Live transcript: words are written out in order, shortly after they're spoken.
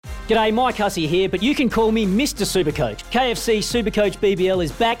G'day, Mike Hussey here, but you can call me Mr. Supercoach. KFC Supercoach BBL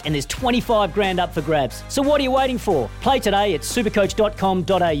is back and there's 25 grand up for grabs. So what are you waiting for? Play today at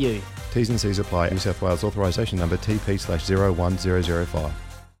supercoach.com.au. T's and C's apply. New South Wales authorisation number TP/01005.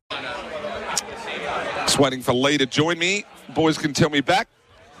 Just waiting for Lee to join me. Boys can tell me back.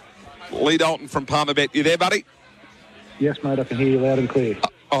 Lee Dalton from Palmerbet. You there, buddy? Yes, mate, I can hear you loud and clear.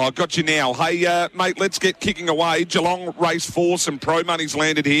 I got you now. Hey, mate, let's get kicking away. Geelong Race 4, some pro money's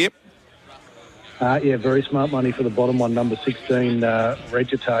landed here. Yeah, very smart money for the bottom one, number 16,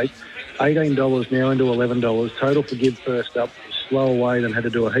 Regitate. $18 now into $11. Total for Give first up. Slow away, then had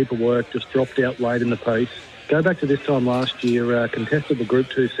to do a heap of work. Just dropped out late in the piece. Go back to this time last year, contested the Group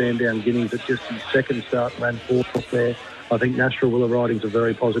 2 Sandown Guineas at just his second start, ran fourth there. I think Nashville Willa Riding's a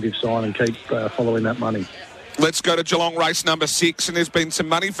very positive sign and keep following that money. Let's go to Geelong race number 6, and there's been some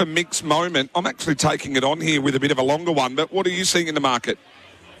money for Mixed Moment. I'm actually taking it on here with a bit of a longer one, but what are you seeing in the market?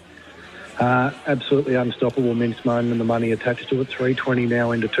 Absolutely unstoppable Mixed Moment, and the money attached to it, $3.20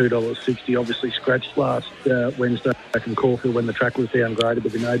 now into $2.60. Obviously scratched last Wednesday back in Caulfield when the track was downgraded. There'll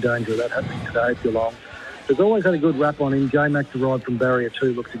be no danger of that happening today at Geelong. There's always had a good rap on him. J-Mac to ride from Barrier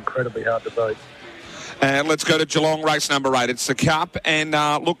 2 looks incredibly hard to beat. And let's go to Geelong race number 8. It's the Cup. And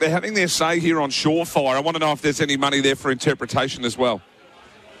look, they're having their say here on Surefire. I want to know if there's any money there for interpretation as well.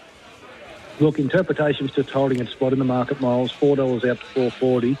 Look, interpretation's just holding its spot in the market, Miles. $4 out to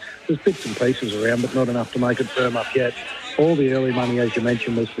 $4.40. There's bits and pieces around, but not enough to make it firm up yet. All the early money, as you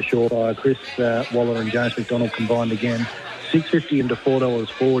mentioned, was for Surefire. Chris Waller and James McDonald combined again. $6.50 into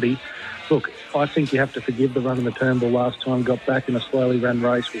 $4.40. Look, I think you have to forgive the run in the Turnbull last time. Got back in a slowly run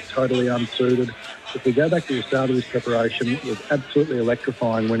race, was totally unsuited. If we go back to the start of this preparation, it was absolutely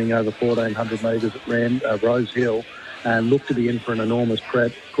electrifying, winning over 1,400 metres at Rose Hill, and looked to be in for an enormous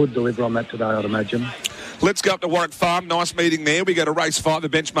prep. Could deliver on that today, I'd imagine. Let's go up to Warwick Farm. Nice meeting there. We go to race 5, the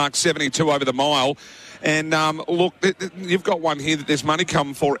benchmark 72 over the mile. And look, you've got one here that there's money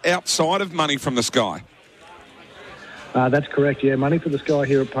coming for outside of Money from the Sky. That's correct, yeah. Money for the Sky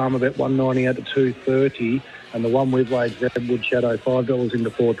here at Palmerbet, $1.90 out to $2.30. And the one we've laid, Redwood Shadow, $5 into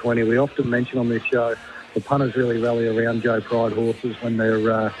 $4.20. We often mention on this show the punters really rally around Joe Pride horses when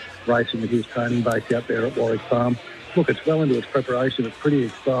they're racing with his training base out there at Warwick Farm. Look, it's well into its preparation. It's pretty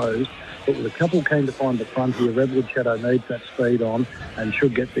exposed. But with a couple keen to find the front here, Redwood Shadow needs that speed on and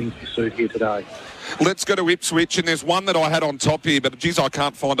should get things to suit here today. Let's go to Ipswich, and there's one that I had on top here, but geez, I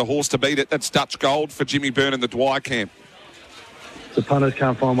can't find a horse to beat it. That's Dutch Gold for Jimmy Byrne and the Dwyer camp. The punters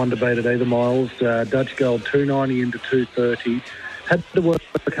can't find one to beat it either, Miles. Dutch Gold, $2.90 into $2.30. Had to work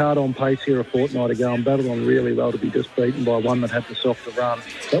hard on pace here a fortnight ago and battled on really well to be just beaten by one that had the softer run.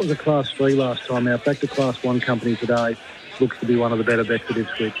 That was a Class 3 last time out. Back to Class 1 company today. Looks to be one of the better bets at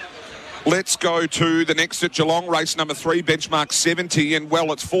Ipswich. Let's go to the next at Geelong, race number 3, benchmark 70. And,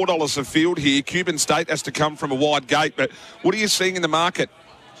 well, it's $4 a field here. Cuban State has to come from a wide gate. But what are you seeing in the market?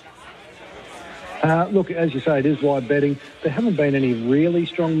 Look, as you say, it is wide betting. There haven't been any really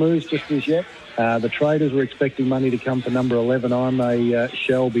strong moves just as yet. The traders were expecting money to come for number 11. I'm a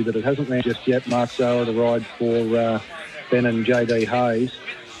Shelby, but it hasn't ran just yet. Mark Zoa to ride for Ben and J.D. Hayes.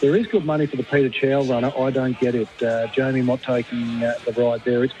 There is good money for the Peter Chow runner. I don't get it. Jamie Mott taking the ride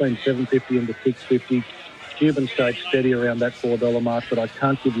there. It's been $7.50 into $6.50. Cuban State steady around that $4 mark, but I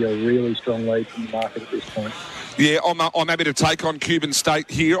can't give you a really strong lead from the market at this point. Yeah, I'm happy to take on Cuban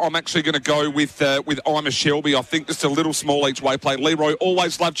State here. I'm actually going to go with I'm a Shelby. I think just a little small each way play. Leroy,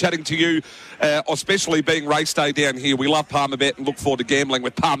 always love chatting to you, especially being race day down here. We love Palmerbet and look forward to gambling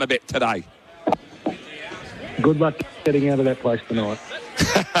with Palmerbet today. Good luck getting out of that place tonight.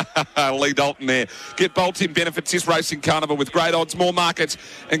 Lee Dalton there. Get Bolt-in benefits this racing carnival with great odds, more markets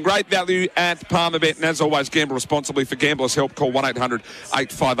and great value at Palmerbet. And as always, gamble responsibly. For Gamblers Help, call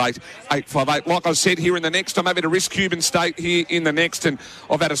 1-800-858-858. Like I said, here in the next, I'm happy to risk Cuban State here in the next. And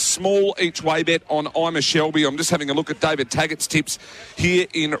I've had a small each way bet on I'm a Shelby. I'm just having a look at David Taggart's tips here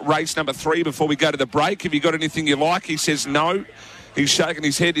in race number 3 before we go to the break. Have you got anything you like? He says no. He's shaking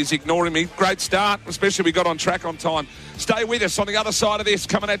his head. He's ignoring me. Great start, especially we got on track on time. Stay with us on the other side of this,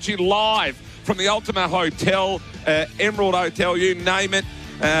 coming at you live from the Ultima Hotel, Emerald Hotel, you name it.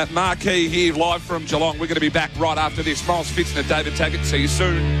 Marquee here, live from Geelong. We're going to be back right after this. Miles Fitzner, David Taggart. See you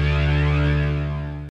soon.